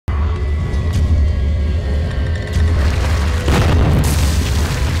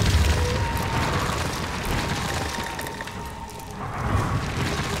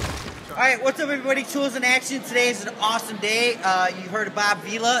Alright, what's up everybody? Tools in Action. Today is an awesome day. You heard of Bob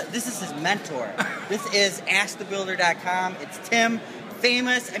Vila. This is his mentor. This is AskTheBuilder.com. It's Tim,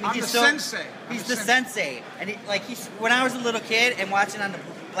 famous. I mean, I'm he's the sensei. He's the sensei. And when I was a little kid and watching on the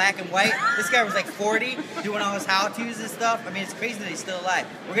black and white, this guy was like 40, doing all his how-tos and stuff. I mean, it's crazy that he's still alive.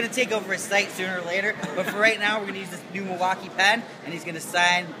 We're going to take over his site sooner or later, but for right now, we're going to use this new Milwaukee pen, and he's going to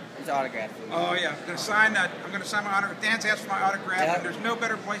sign his autograph. Oh yeah, I'm going to sign that. I'm going to sign my autograph. Dan's asked for my autograph, Yep. and there's no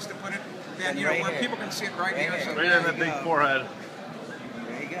better place to put it than Right where here. people can see it right here. So Right on that big forehead.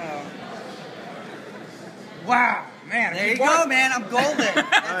 There you go. wow, man. There you go, man. I'm golden. That's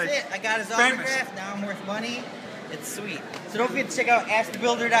Nice. it. I got his Famous. autograph. Now I'm worth money. It's sweet. So don't forget to check out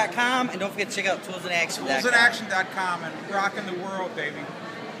AskTheBuilder.com, and don't forget to check out ToolsInAction.com. ToolsInAction.com and rocking the world, baby.